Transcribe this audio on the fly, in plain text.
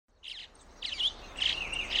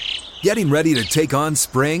Getting ready to take on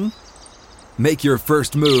spring? Make your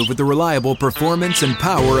first move with the reliable performance and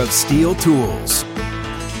power of Steel tools.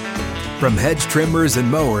 From hedge trimmers and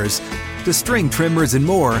mowers to string trimmers and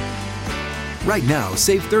more, right now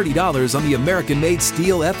save $30 on the American-made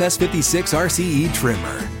Steel FS56 RCE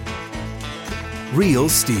trimmer. Real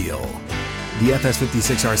Steel. The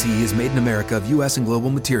FS56 RCE is made in America of U.S. and global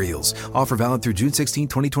materials. Offer valid through June 16,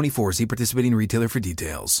 2024. See participating retailer for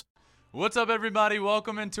details. What's up, everybody?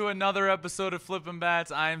 Welcome into another episode of Flippin'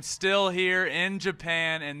 Bats. I am still here in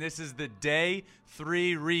Japan, and this is the Day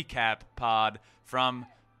 3 recap pod from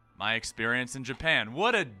my experience in Japan.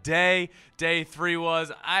 What a day Day 3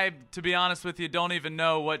 was. I, to be honest with you, don't even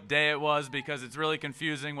know what day it was because it's really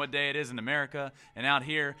confusing what day it is in America and out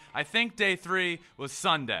here. I think Day 3 was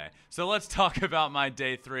Sunday. So let's talk about my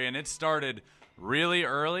Day 3, and it started really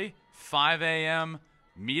early, 5 a.m.,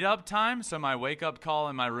 meetup time. So my wake up call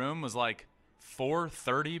in my room was like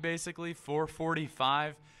 4:30, basically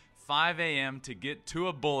 4:45, 5 a.m. to get to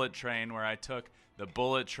a bullet train, where I took the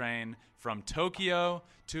bullet train from Tokyo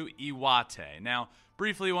to Iwate. Now,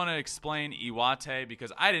 briefly want to explain Iwate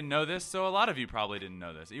because I didn't know this, so a lot of you probably didn't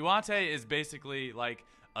know this. Iwate is basically like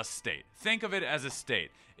a state. Think of it as a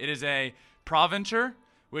state. It is a province,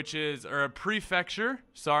 which is, or a prefecture.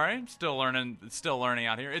 Sorry, still learning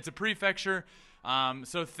out here. It's a prefecture.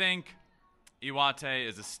 So think Iwate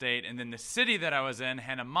is a state, and then the city that I was in,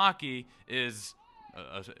 Hanamaki, is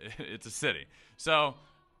it's a city. So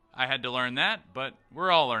I had to learn that, but we're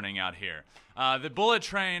all learning out here. The bullet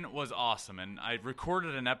train was awesome, and I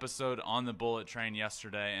recorded an episode on the bullet train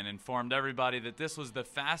yesterday and informed everybody that this was the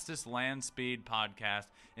fastest land speed podcast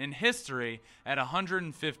in history at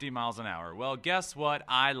 150 miles an hour. Well, guess what?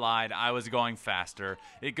 I lied. I was going faster.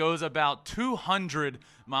 It goes about 200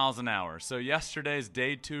 miles an hour. So yesterday's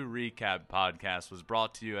Day 2 recap podcast was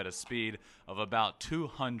brought to you at a speed of about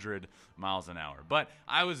 200 miles an hour. But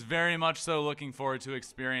I was very much so looking forward to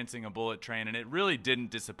experiencing a bullet train, and it really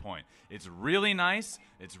didn't disappoint. It's really nice.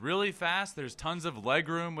 It's really fast. There's tons of leg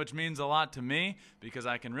room, which means a lot to me because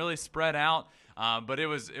I can really spread out. But it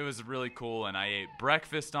was really cool, and I ate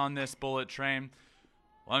breakfast on this bullet train.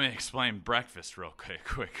 Let me explain breakfast real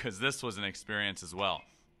quick because this was an experience as well.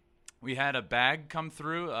 We had a bag come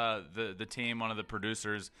through. The team, one of the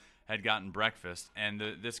producers, had gotten breakfast, and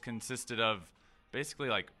this consisted of basically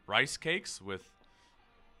like rice cakes with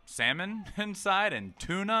salmon inside and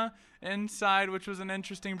tuna inside, which was an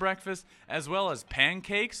interesting breakfast, as well as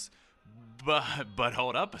pancakes. But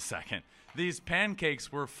hold up a second. These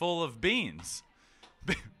pancakes were full of beans.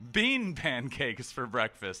 Bean pancakes for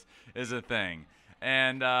breakfast is a thing.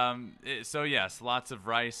 And so, yes, lots of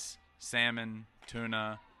rice, salmon,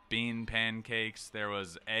 tuna, bean pancakes. There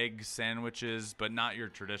was egg sandwiches, but not your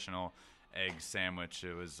traditional egg sandwich.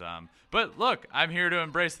 It was but look, I'm here to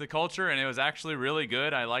embrace the culture, and it was actually really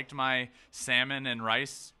good. I liked my salmon and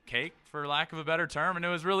rice cake, for lack of a better term, and it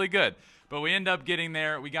was really good. But we end up getting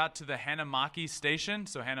there. We got to the Hanamaki station.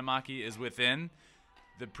 So Hanamaki is within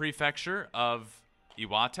the prefecture of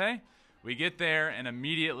Iwate. We get there and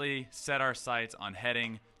immediately set our sights on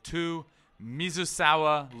heading to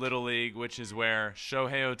Mizusawa Little League, which is where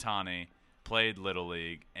Shohei Ohtani played Little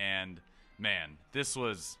League. And man, this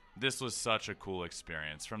was such a cool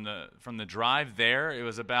experience. From the drive there, it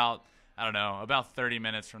was about 30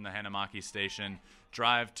 minutes from the Hanamaki station,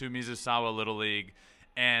 drive to Mizusawa Little League,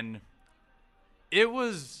 and it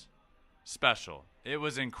was special. It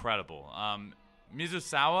was incredible.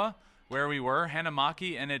 Mizusawa, where we were,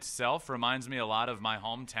 Hanamaki in itself reminds me a lot of my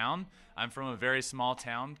hometown. I'm from a very small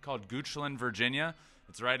town called Goochland, Virginia.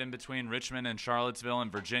 It's right in between Richmond and Charlottesville in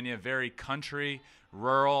Virginia. Very country,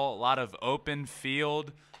 rural, a lot of open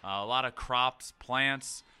field, a lot of crops,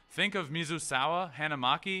 plants. Think of Mizusawa,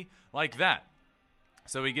 Hanamaki, like that.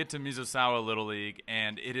 So we get to Mizusawa Little League,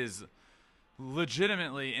 and it is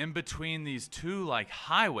legitimately in between these two like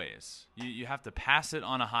highways. You have to pass it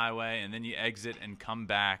on a highway, and then you exit and come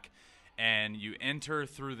back, and you enter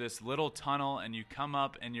through this little tunnel, and you come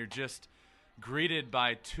up, and you're just greeted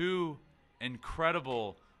by two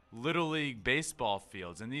incredible Little League baseball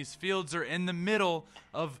fields. And these fields are in the middle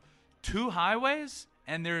of two highways,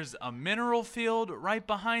 and there's a mineral field right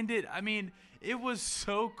behind it. I mean, it was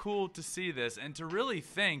so cool to see this and to really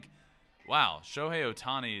think, wow, Shohei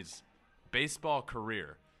Ohtani's baseball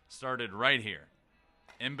career started right here,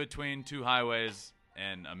 in between two highways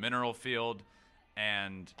and a mineral field.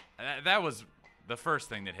 And that was the first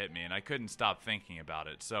thing that hit me, and I couldn't stop thinking about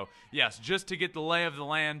it. So, yes, just to get the lay of the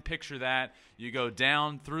land, picture that. You go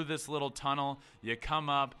down through this little tunnel. You come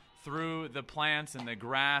up through the plants and the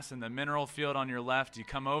grass and the mineral field on your left. You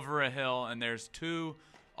come over a hill, and there's two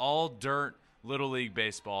all-dirt Little League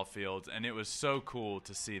baseball fields, and it was so cool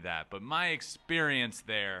to see that. But my experience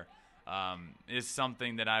there is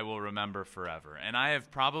something that I will remember forever. And I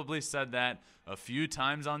have probably said that a few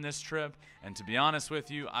times on this trip, and to be honest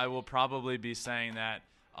with you, I will probably be saying that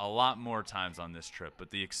a lot more times on this trip.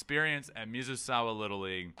 But the experience at Mizusawa Little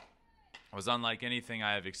League was unlike anything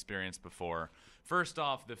I have experienced before. First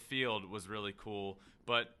off, the field was really cool,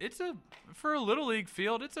 but for a Little League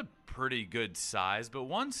field, it's a pretty good size. But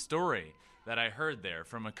one story that I heard there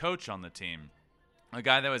from a coach on the team, a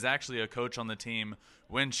guy that was actually a coach on the team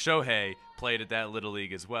when Shohei played at that Little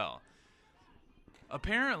League as well.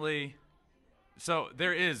 Apparently, so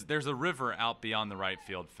there's a river out beyond the right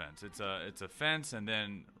field fence. It's a fence, and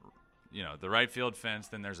then the right field fence,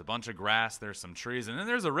 then there's a bunch of grass, there's some trees, and then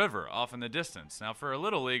there's a river off in the distance. Now, for a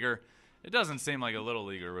Little Leaguer, it doesn't seem like a Little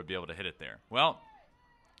Leaguer would be able to hit it there. Well,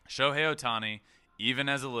 Shohei Ohtani, even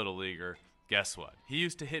as a Little Leaguer, guess what? He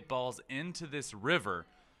used to hit balls into this river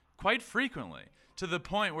quite frequently, to the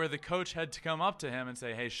point where the coach had to come up to him and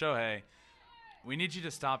say, "Hey, Shohei, we need you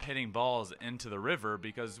to stop hitting balls into the river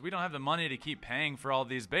because we don't have the money to keep paying for all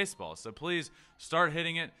these baseballs. So please start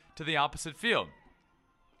hitting it to the opposite field."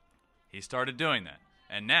 He started doing that.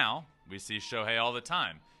 And now we see Shohei all the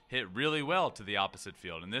time hit really well to the opposite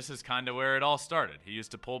field. And this is kind of where it all started. He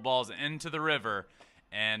used to pull balls into the river,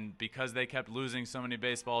 and because they kept losing so many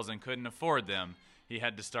baseballs and couldn't afford them, he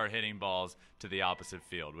had to start hitting balls to the opposite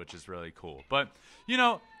field, which is really cool. But,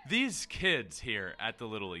 these kids here at the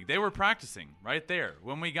Little League, they were practicing right there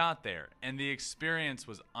when we got there, and the experience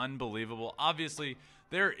was unbelievable. Obviously,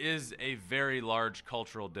 there is a very large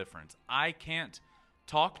cultural difference. I can't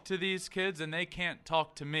talk to these kids, and they can't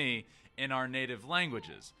talk to me in our native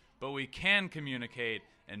languages, but we can communicate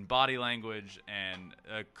in body language and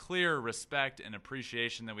a clear respect and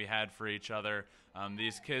appreciation that we had for each other.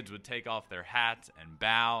 These kids would take off their hats and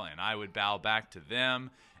bow, and I would bow back to them.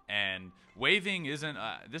 And waving isn't,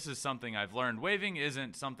 this is something I've learned, waving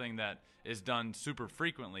isn't something that is done super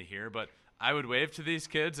frequently here, but I would wave to these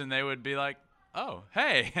kids, and they would be like, "Oh,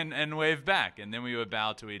 hey," and wave back, and then we would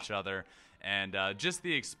bow to each other. And just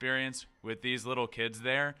the experience with these little kids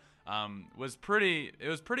there was pretty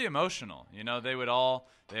emotional.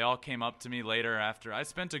 They all came up to me later after I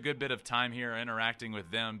spent a good bit of time here interacting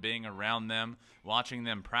with them, being around them, watching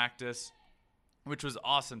them practice, which was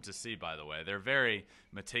awesome to see, by the way. They're very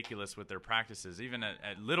meticulous with their practices, even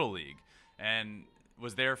at Little League, and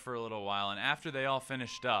was there for a little while. And after they all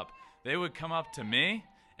finished up, they would come up to me,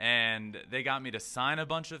 and they got me to sign a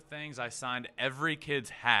bunch of things. I signed every kid's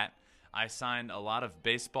hat. I signed a lot of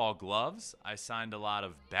baseball gloves. I signed a lot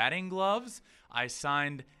of batting gloves. I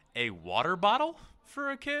signed a water bottle for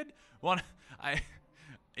a kid.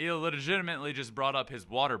 He legitimately just brought up his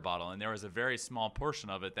water bottle, and there was a very small portion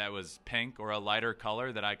of it that was pink or a lighter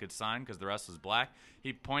color that I could sign because the rest was black.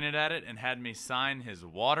 He pointed at it and had me sign his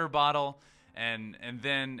water bottle, and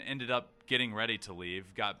then ended up getting ready to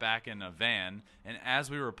leave, got back in a van, and as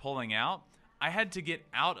we were pulling out, I had to get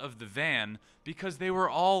out of the van because they were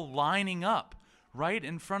all lining up right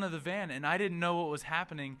in front of the van, and I didn't know what was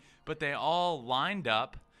happening, but they all lined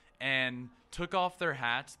up and took off their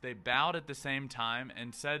hats. They bowed at the same time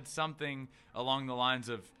and said something along the lines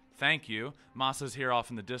of, "Thank you." Masa's here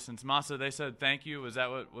off in the distance. Masa, they said thank you. Was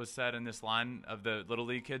that what was said in this line of the Little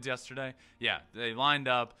League kids yesterday? Yeah, they lined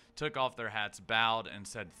up, took off their hats, bowed, and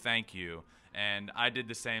said thank you. And I did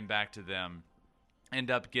the same back to them.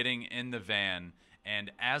 End up getting in the van,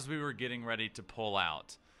 and as we were getting ready to pull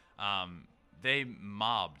out, they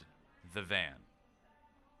mobbed the van.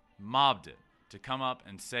 Mobbed it to come up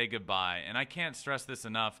and say goodbye. And I can't stress this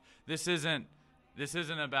enough. This isn't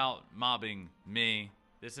about mobbing me.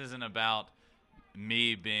 This isn't about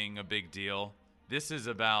me being a big deal. This is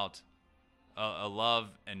about a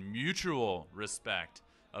love and mutual respect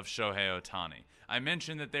of Shohei Ohtani. I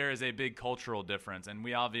mentioned that there is a big cultural difference, and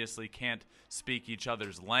we obviously can't speak each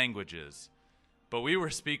other's languages. But we were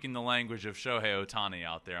speaking the language of Shohei Ohtani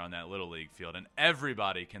out there on that Little League field, and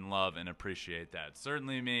everybody can love and appreciate that.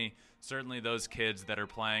 Certainly me, certainly those kids that are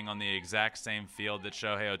playing on the exact same field that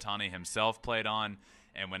Shohei Ohtani himself played on.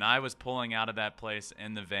 And when I was pulling out of that place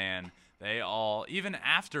in the van, they all, even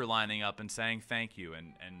after lining up and saying thank you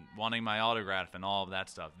and wanting my autograph and all of that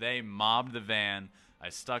stuff, they mobbed the van. I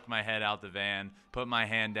stuck my head out the van, put my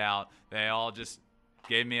hand out. They all just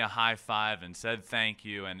gave me a high five and said thank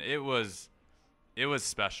you, and it was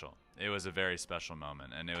special. It was a very special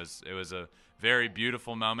moment, and it was a very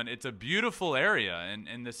beautiful moment. It's a beautiful area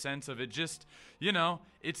in the sense of it just,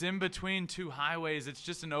 it's in between two highways. It's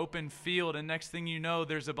just an open field, and next thing you know,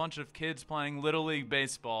 there's a bunch of kids playing Little League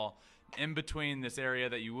baseball in between this area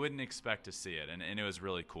that you wouldn't expect to see it, and it was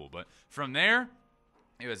really cool. But from there,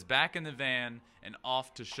 it was back in the van and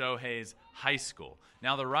off to Shohei's high school.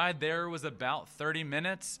 Now, the ride there was about 30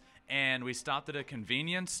 minutes, and we stopped at a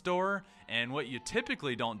convenience store. And what you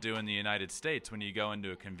typically don't do in the United States when you go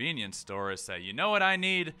into a convenience store is say, you know what I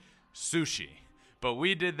need? Sushi. But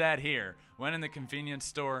we did that here. Went in the convenience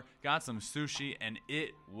store, got some sushi, and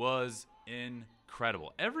it was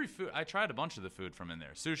incredible. Every food, I tried a bunch of the food from in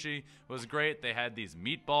there. Sushi was great. They had these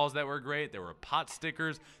meatballs that were great. There were pot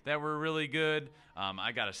stickers that were really good.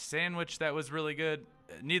 I got a sandwich that was really good.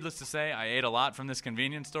 Needless to say, I ate a lot from this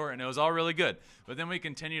convenience store, and it was all really good. But then we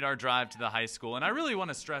continued our drive to the high school, and I really want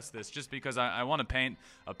to stress this just because I want to paint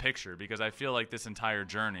a picture, because I feel like this entire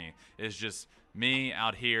journey is just me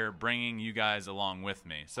out here bringing you guys along with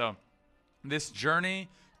me. So this journey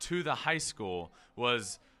to the high school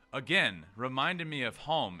was, again, reminded me of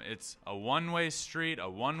home. It's a one-way street, a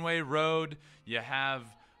one-way road. You have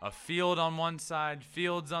a field on one side,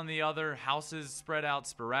 fields on the other, houses spread out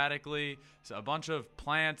sporadically, so a bunch of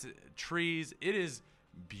plants, trees. It is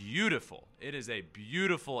beautiful. It is a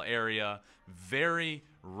beautiful area, very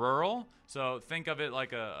rural. So think of it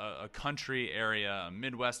like a country area, a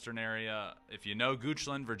Midwestern area. If you know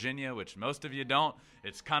Goochland, Virginia, which most of you don't,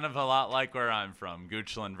 it's kind of a lot like where I'm from,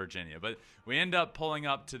 Goochland, Virginia. But we end up pulling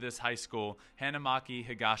up to this high school, Hanamaki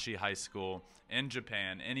Higashi High School in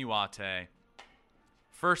Japan, in Iwate.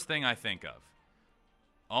 First thing I think of,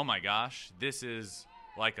 oh my gosh, this is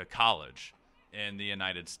like a college in the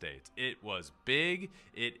United States. It was big.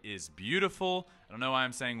 It is beautiful. I don't know why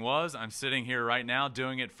I'm saying was. I'm sitting here right now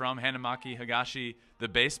doing it from Hanamaki Higashi, the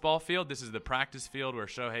baseball field. This is the practice field where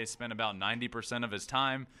Shohei spent about 90% of his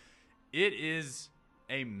time. It is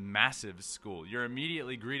a massive school. You're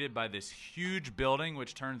immediately greeted by this huge building,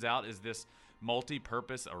 which turns out is this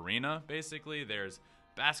multi-purpose arena, basically. There's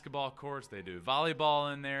basketball courts. They do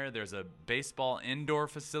volleyball in there. There's a baseball indoor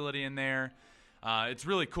facility in there. It's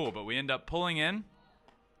really cool, but we end up pulling in,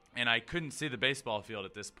 and I couldn't see the baseball field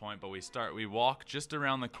at this point, but we walk just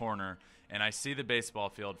around the corner, and I see the baseball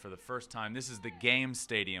field for the first time. This is the game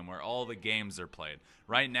stadium where all the games are played.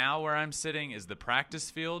 Right now where I'm sitting is the practice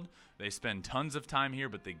field. They spend tons of time here,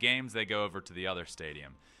 but the games, they go over to the other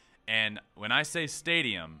stadium. And when I say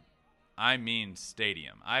stadium, I mean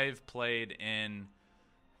stadium. I've played in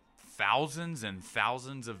thousands and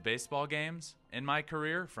thousands of baseball games in my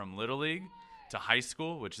career, from Little League to high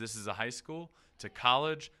school, which this is a high school, to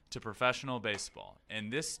college, to professional baseball.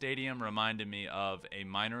 And this stadium reminded me of a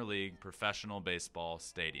minor league professional baseball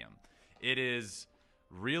stadium. It is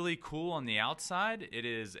really cool on the outside. It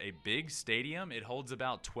is a big stadium. It holds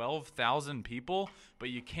about 12,000 people, but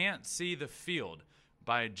you can't see the field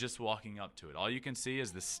by just walking up to it. All you can see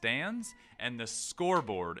is the stands and the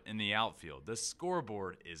scoreboard in the outfield. The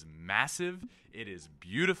scoreboard is massive. It is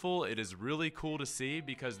beautiful. It is really cool to see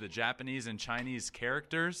because the Japanese and Chinese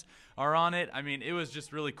characters are on it. I mean, it was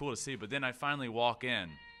just really cool to see. But then I finally walk in,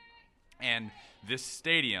 and this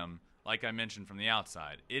stadium, like I mentioned from the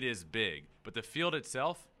outside, it is big. But the field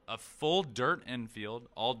itself, a full dirt infield,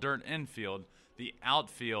 all dirt infield. The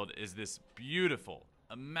outfield is this beautiful,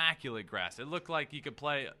 immaculate grass. It looked like you could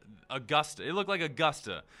play Augusta. It looked like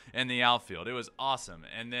Augusta in the outfield. It was awesome.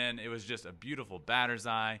 And then it was just a beautiful batter's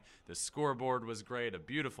eye. The scoreboard was great, a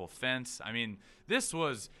beautiful fence. I mean, this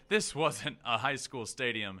wasn't a high school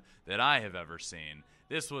stadium that I have ever seen.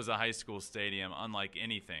 This was a high school stadium unlike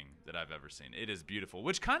anything that I've ever seen. It is beautiful,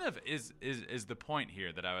 which kind of is the point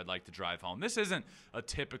here that I would like to drive home. This isn't a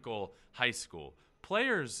typical high school.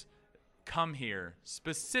 Players come here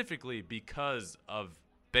specifically because of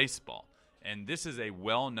baseball. And this is a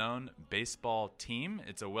well-known baseball team.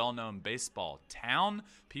 It's a well-known baseball town.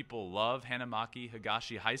 People love Hanamaki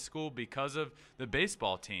Higashi High School because of the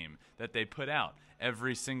baseball team that they put out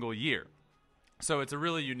every single year. So it's a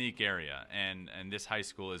really unique area, and this high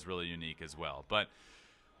school is really unique as well. But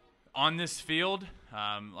on this field,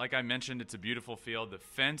 like I mentioned, it's a beautiful field. The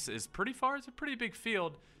fence is pretty far. It's a pretty big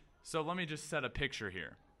field. So let me just set a picture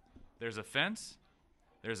here. There's a fence,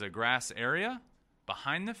 there's a grass area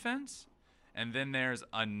behind the fence, and then there's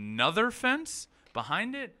another fence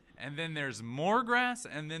behind it, and then there's more grass,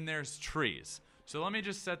 and then there's trees. So let me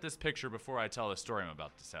just set this picture before I tell the story I'm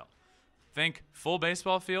about to tell. Think full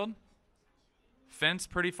baseball field, fence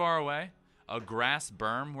pretty far away, a grass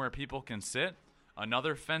berm where people can sit,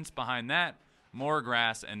 another fence behind that, more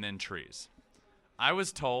grass, and then trees. I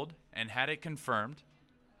was told, and had it confirmed,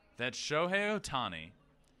 that Shohei Ohtani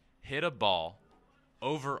hit a ball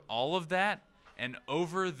over all of that and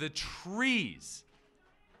over the trees.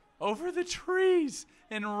 Over the trees.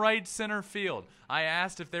 in right center field. I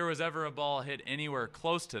asked if there was ever a ball hit anywhere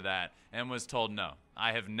close to that and was told no.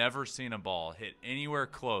 I have never seen a ball hit anywhere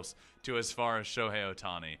close to as far as Shohei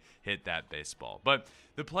Ohtani hit that baseball. But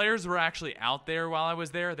the players were actually out there while I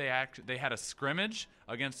was there. They had a scrimmage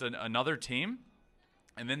against another team,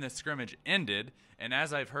 and then the scrimmage ended. And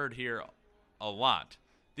as I've heard here a lot,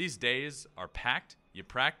 these days are packed. You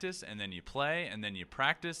practice, and then you play, and then you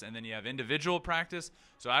practice, and then you have individual practice.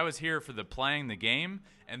 So I was here for the playing the game,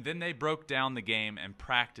 and then they broke down the game and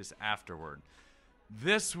practice afterward.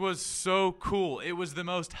 This was so cool. It was the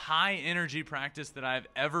most high-energy practice that I've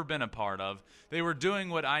ever been a part of. They were doing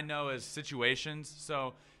what I know as situations.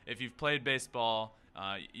 So if you've played baseball,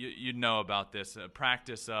 you know about this. A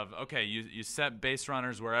practice of, okay, you set base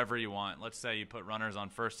runners wherever you want. Let's say you put runners on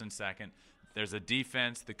first and second. There's a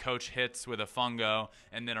defense, the coach hits with a fungo,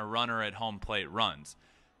 and then a runner at home plate runs.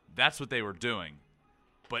 That's what they were doing.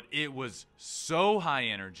 But it was so high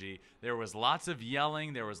energy. There was lots of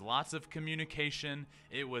yelling. There was lots of communication.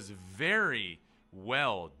 It was very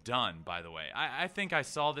well done, by the way. I think I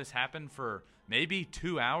saw this happen for maybe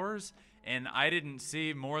 2 hours, and I didn't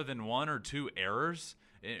see more than 1 or 2 errors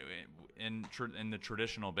in the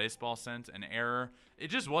traditional baseball sense. An error. It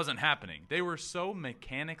just wasn't happening. They were so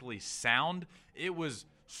mechanically sound. It was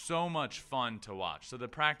so much fun to watch. So the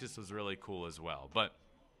practice was really cool as well. But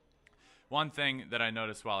one thing that I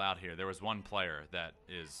noticed while out here, there was one player that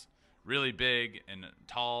is really big and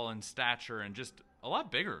tall in stature and just a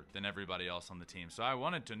lot bigger than everybody else on the team. So I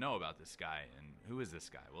wanted to know about this guy. And who is this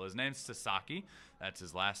guy? Well, his name's Sasaki. That's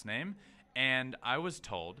his last name. And I was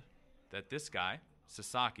told that this guy,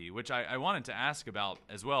 Sasaki, which I wanted to ask about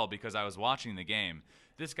as well because I was watching the game.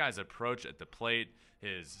 This guy's approach at the plate,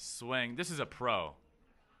 his swing, this is a pro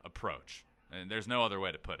approach. And there's no other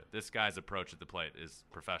way to put it. This guy's approach at the plate is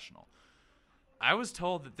professional. I was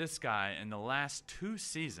told that this guy in the last 2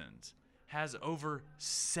 seasons has over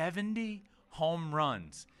 70 home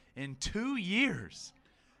runs in 2 years.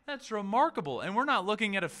 That's remarkable. And we're not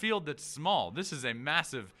looking at a field that's small. This is a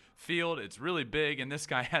massive field. It's really big, and this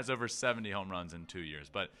guy has over 70 home runs in 2 years.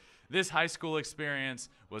 But this high school experience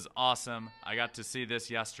was awesome. I got to see this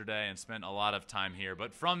yesterday and spent a lot of time here.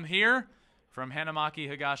 But from here, from Hanamaki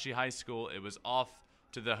Higashi High School, it was off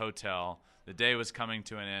to the hotel. The day was coming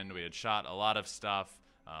to an end. We had shot a lot of stuff,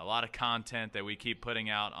 a lot of content that we keep putting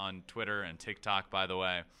out on Twitter and TikTok, by the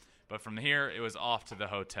way. But from here, it was off to the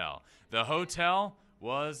hotel. The hotel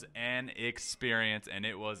was an experience, and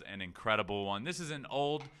it was an incredible one. This is an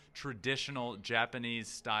old, traditional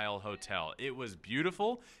Japanese-style hotel. It was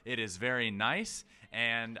beautiful. It is very nice,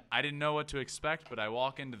 and I didn't know what to expect, but I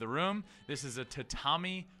walk into the room. This is a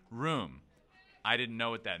tatami room. I didn't know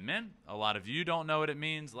what that meant. A lot of you don't know what it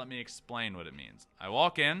means. Let me explain what it means. I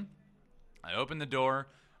walk in. I open the door.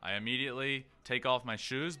 I immediately take off my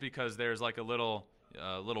shoes because there's like a little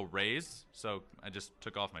raise. So I just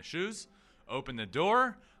took off my shoes, open the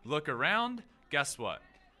door, look around. Guess what?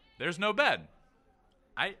 There's no bed.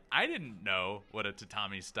 I didn't know what a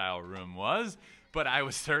tatami-style room was, but I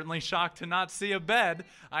was certainly shocked to not see a bed.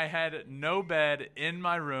 I had no bed in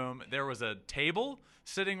my room. There was a table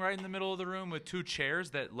sitting right in the middle of the room with 2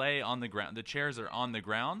 chairs that lay on the ground. The chairs are on the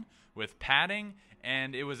ground with padding,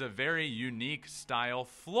 and it was a very unique style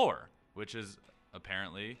floor, which is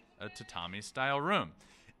apparently a tatami-style room.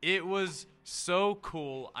 It was so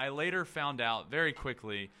cool. I later found out very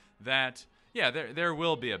quickly that, yeah, there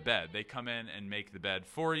will be a bed. They come in and make the bed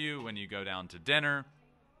for you when you go down to dinner.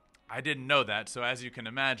 I didn't know that, so as you can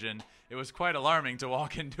imagine, it was quite alarming to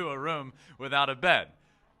walk into a room without a bed.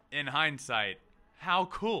 In hindsight, how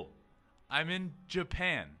cool. I'm in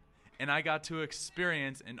Japan, and I got to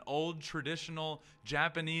experience an old traditional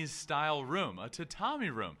Japanese-style room, a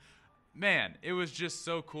tatami room. Man, it was just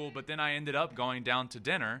so cool, but then I ended up going down to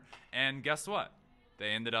dinner, and guess what? They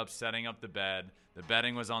ended up setting up the bed. The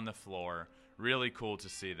bedding was on the floor. Really cool to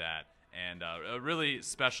see that, and a really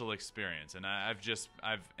special experience. And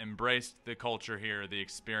I've embraced the culture here, the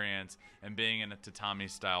experience, and being in a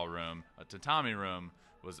tatami-style room. A tatami room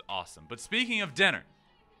was awesome. But speaking of dinner,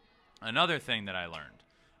 another thing that I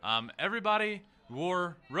learned, everybody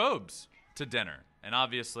wore robes to dinner, and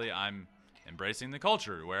obviously I'm embracing the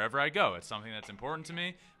culture wherever I go. It's something that's important to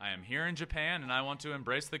me. I am here in Japan, and I want to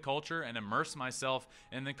embrace the culture and immerse myself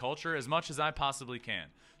in the culture as much as I possibly can.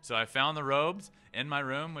 So I found the robes in my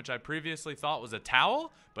room, which I previously thought was a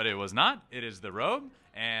towel, but it was not. It is the robe,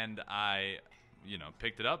 and I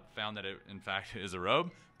picked it up, found that it in fact is a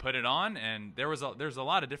robe, put it on, and there's a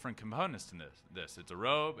lot of different components to this. It's a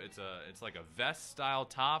robe, it's like a vest style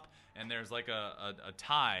top, and there's like a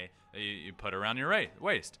tie that you put around your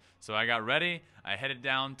waist. So I got ready, I headed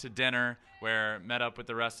down to dinner, where met up with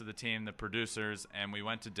the rest of the team, the producers, and we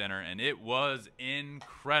went to dinner, and it was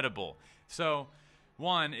incredible. So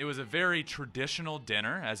one, it was a very traditional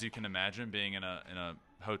dinner, as you can imagine, being in a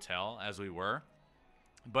hotel as we were.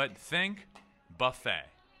 But think buffet.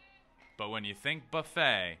 But when you think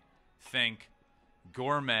buffet, think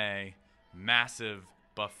gourmet, massive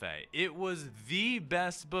buffet. It was the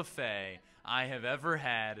best buffet I have ever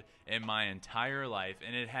had in my entire life,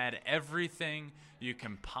 and it had everything you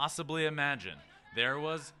can possibly imagine. There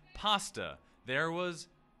was pasta, there was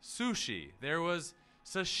sushi, there was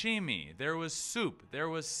sashimi, there was soup, there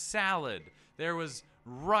was salad, there was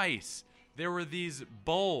rice, there were these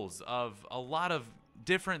bowls of a lot of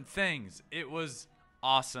different things. It was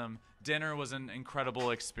awesome. Dinner was an incredible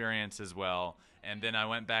experience as well. And then I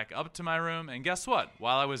went back up to my room, and guess what?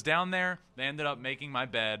 While I was down there, they ended up making my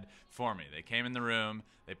bed for me. They came in the room,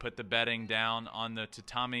 they put the bedding down on the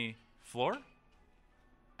tatami floor.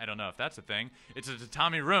 I don't know if that's a thing. It's a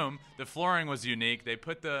tatami room. The flooring was unique. They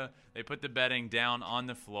put the bedding down on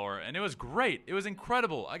the floor, and it was great. It was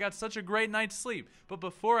incredible. I got such a great night's sleep. But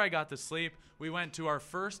before I got to sleep, we went to our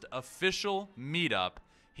first official meetup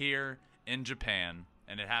here in Japan,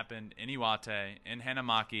 and it happened in Iwate, in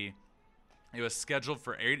Hanamaki. It was scheduled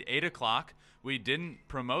for 8 o'clock. We didn't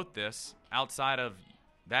promote this outside of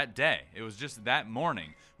that day. It was just that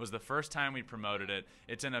morning was the first time we promoted it.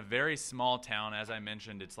 It's in a very small town. As I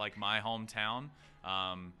mentioned, it's like my hometown.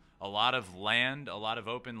 A lot of land, a lot of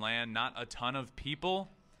open land, not a ton of people.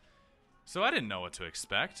 So I didn't know what to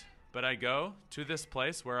expect. But I go to this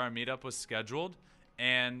place where our meetup was scheduled,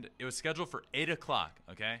 and it was scheduled for 8 o'clock,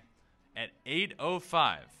 okay? At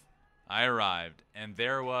 8:05, I arrived, and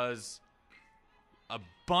there was a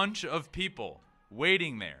bunch of people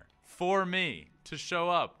waiting there for me to show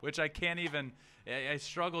up, which I can't even, I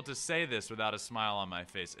struggle to say this without a smile on my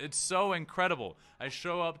face. It's so incredible. I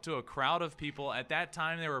show up to a crowd of people. At that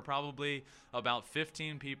time, there were probably about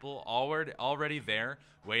 15 people already there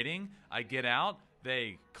waiting. I get out.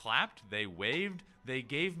 They clapped. They waved. They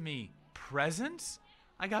gave me presents.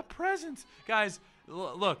 I got presents. Guys,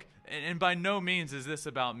 look, and by no means is this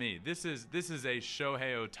about me. This is a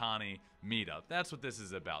Shohei Ohtani meetup. That's what this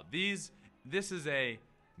is about. This is a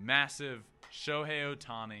massive Shohei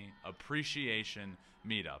Ohtani appreciation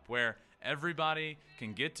meetup where everybody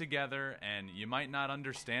can get together, and you might not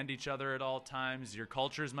understand each other at all times. Your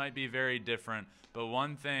cultures might be very different, but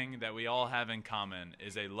one thing that we all have in common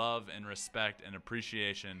is a love and respect and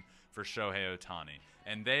appreciation for Shohei Ohtani.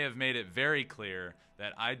 And they have made it very clear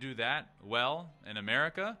that I do that well in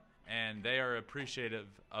America, and they are appreciative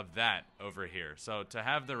of that over here. So to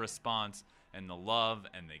have the response and the love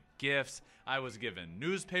and the gifts, I was given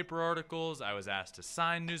newspaper articles. I was asked to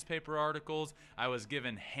sign newspaper articles. I was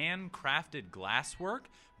given handcrafted glasswork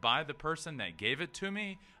by the person that gave it to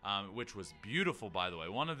me, which was beautiful, by the way.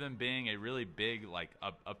 One of them being a really big, like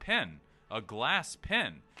a pen, a glass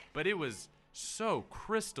pen. But it was so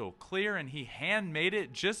crystal clear, and he handmade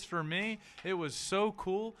it just for me. It was so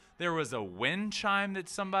cool. There was a wind chime that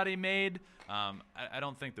somebody made. I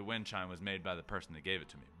don't think the wind chime was made by the person that gave it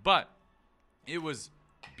to me, but it was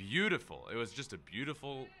beautiful. It was just a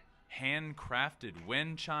beautiful handcrafted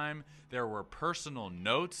wind chime. There were personal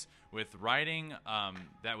notes with writing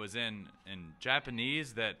that was in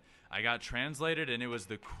Japanese that I got translated, and it was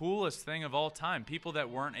the coolest thing of all time. People that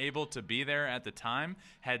weren't able to be there at the time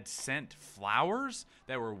had sent flowers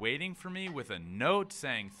that were waiting for me with a note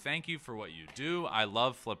saying, "Thank you for what you do. I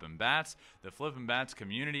love Flippin' Bats." The Flippin' Bats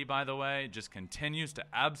community, by the way, just continues to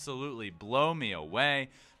absolutely blow me away.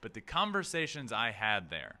 But the conversations I had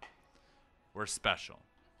there were special.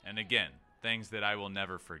 And again, things that I will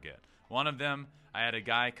never forget. One of them, I had a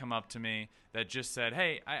guy come up to me that just said,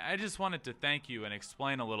 "Hey, I just wanted to thank you and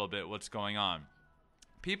explain a little bit what's going on."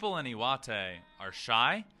 People in Iwate are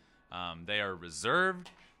shy. They are reserved.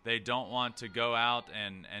 They don't want to go out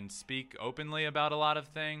and speak openly about a lot of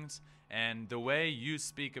things. And the way you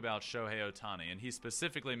speak about Shohei Ohtani, and he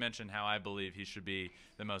specifically mentioned how I believe he should be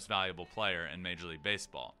the most valuable player in Major League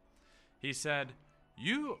Baseball. He said,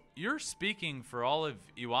 you're speaking for all of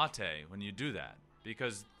Iwate when you do that,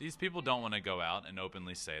 because these people don't want to go out and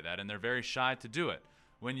openly say that, and they're very shy to do it.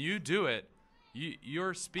 When you do it,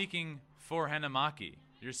 you're speaking for Hanamaki.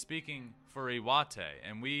 You're speaking for Iwate,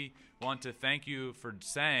 and we want to thank you for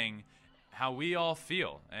saying how we all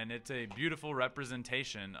feel. And it's a beautiful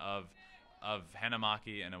representation of of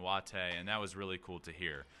Hanamaki and Iwate, and that was really cool to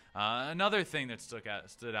hear. Another thing that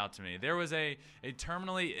stood out to me, there was a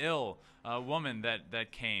terminally ill woman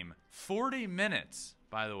that came. 40 minutes,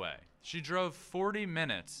 by the way. She drove 40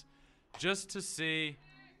 minutes just to see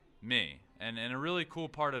me. And a really cool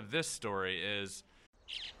part of this story is...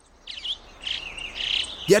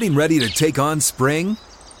 Getting ready to take on spring?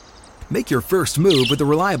 Make your first move with the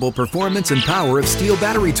reliable performance and power of Steel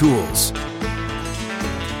battery tools.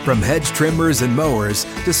 From hedge trimmers and mowers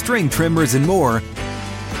to string trimmers and more,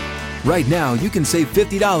 right now you can save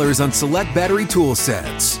 $50 on select battery tool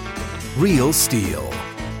sets. Real Steel.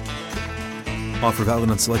 Offer valid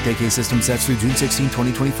on select AK system sets through June 16,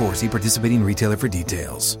 2024. See participating retailer for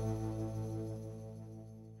details.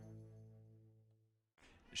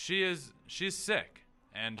 She's sick,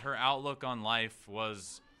 and her outlook on life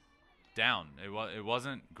was down. It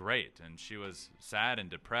wasn't great, and she was sad and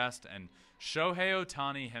depressed. And Shohei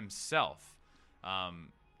Ohtani himself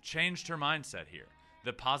changed her mindset here.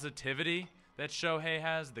 The positivity that Shohei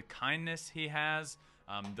has, the kindness he has,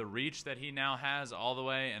 the reach that he now has all the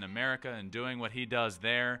way in America and doing what he does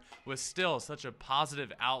there with still such a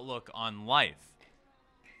positive outlook on life,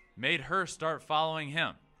 made her start following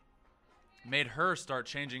him, made her start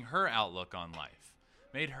changing her outlook on life,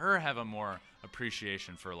 made her have a more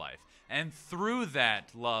appreciation for life. And through that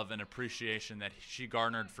love and appreciation that she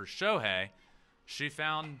garnered for Shohei, she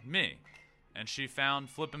found me, and she found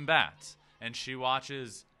Flippin' Bats, and she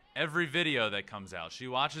watches every video that comes out. She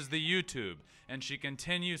watches the YouTube, and she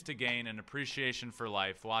continues to gain an appreciation for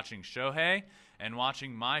life watching Shohei and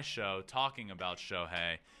watching my show talking about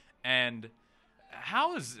Shohei. And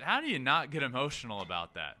how do you not get emotional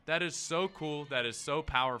about that? That is so cool. That is so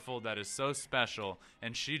powerful. That is so special.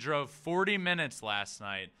 And she drove 40 minutes last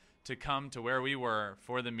night to come to where we were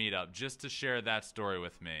for the meetup just to share that story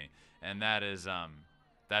with me. And that is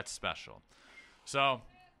that's special. So,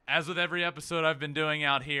 as with every episode I've been doing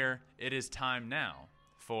out here, it is time now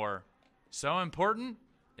for So Important,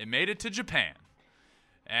 It Made It to Japan.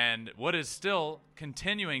 And what is still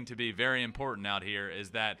continuing to be very important out here is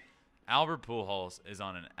that Albert Pujols is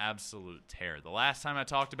on an absolute tear. The last time I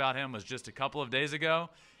talked about him was just a couple of days ago,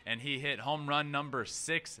 and he hit home run number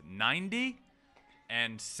 690.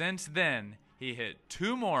 And since then, he hit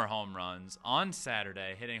 2 more home runs on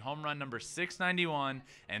Saturday, hitting home run number 691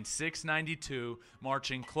 and 692,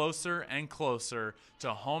 marching closer and closer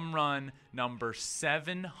to home run number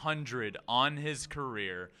 700 on his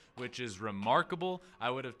career, which is remarkable.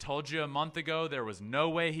 I would have told you a month ago there was no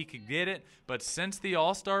way he could get it, but since the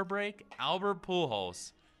All-Star break, Albert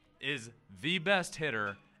Pujols is the best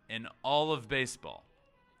hitter in all of baseball.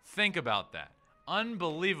 Think about that.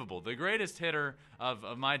 Unbelievable. The greatest hitter of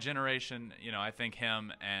my generation, I think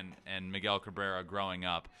him and Miguel Cabrera growing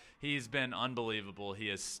up. He's been unbelievable. He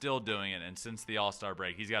is still doing it, and since the All-Star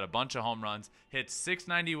break, he's got a bunch of home runs, hit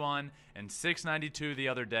 691 and 692 the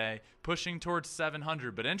other day, pushing towards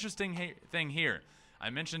 700. But interesting thing here, I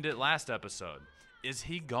mentioned it last episode, is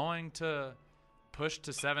he going to push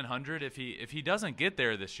to 700 if he doesn't get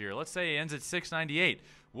there this year? Let's say he ends at 698.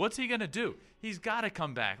 What's he going to do? He's got to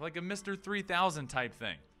come back like a Mr. 3000 type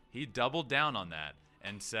thing. He doubled down on that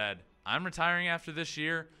and said, I'm retiring after this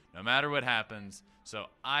year no matter what happens. So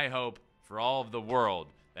I hope for all of the world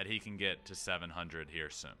that he can get to 700 here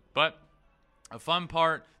soon. But a fun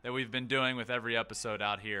part that we've been doing with every episode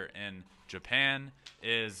out here in Japan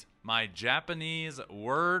is my Japanese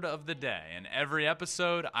word of the day. In every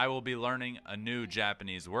episode, I will be learning a new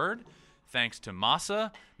Japanese word, thanks to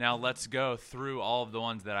Masa. Now let's go through all of the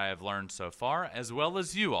ones that I have learned so far, as well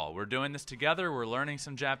as you all. We're doing this together. We're learning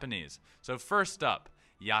some Japanese. So first up,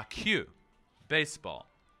 yakyu, baseball.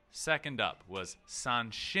 Second up was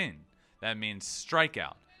sanshin. That means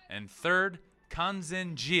strikeout. And third,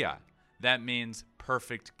 kanzenjia. That means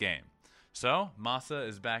perfect game. So Masa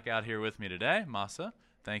is back out here with me today. Masa,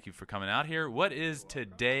 thank you for coming out here. What is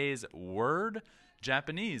today's word,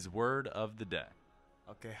 Japanese word of the day?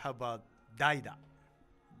 Okay, how about daida?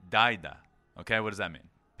 Daida. Okay, what does that mean?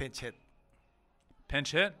 Pinch hit.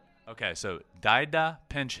 Pinch hit? Okay, so daida,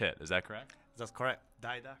 pinch hit. Is that correct? That's correct.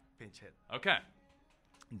 Daida, pinch hit. Okay.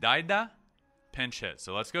 Daida, pinch hit.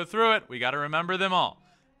 So let's go through it. We got to remember them all.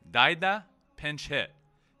 Daida, pinch hit.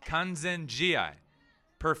 Kanzenjii,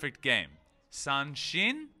 perfect game.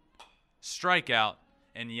 Sanshin, strikeout.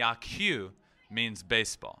 And yakyu means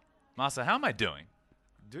baseball. Masa, how am I doing?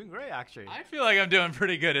 Doing great, actually. I feel like I'm doing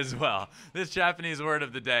pretty good as well. This Japanese word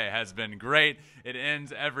of the day has been great. It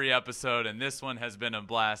ends every episode, and this one has been a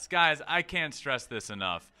blast. Guys, I can't stress this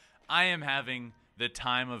enough. I am having the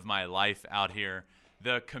time of my life out here.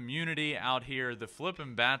 The community out here, the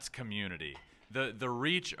Flippin' Bats community, the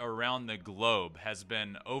reach around the globe has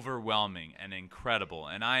been overwhelming and incredible,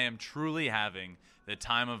 and I am truly having the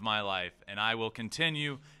time of my life, and I will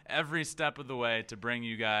continue every step of the way to bring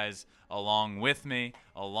you guys along with me,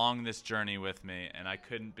 along this journey with me, and I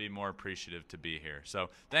couldn't be more appreciative to be here. So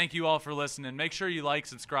thank you all for listening. Make sure you like,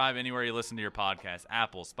 subscribe anywhere you listen to your podcast,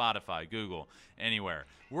 Apple, Spotify, Google, anywhere.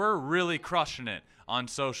 We're really crushing it on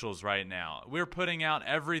socials right now. We're putting out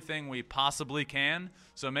everything we possibly can,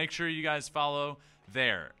 so make sure you guys follow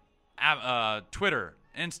there. Twitter,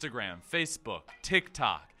 Instagram, Facebook,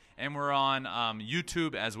 TikTok, and we're on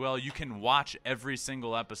YouTube as well. You can watch every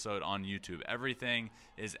single episode on YouTube. Everything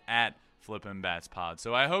is at Flippin' Bats Pod.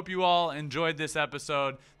 So I hope you all enjoyed this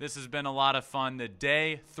episode. This has been a lot of fun. The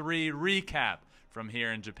Day 3 recap from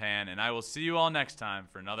here in Japan. And I will see you all next time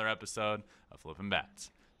for another episode of Flippin'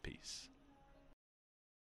 Bats. Peace.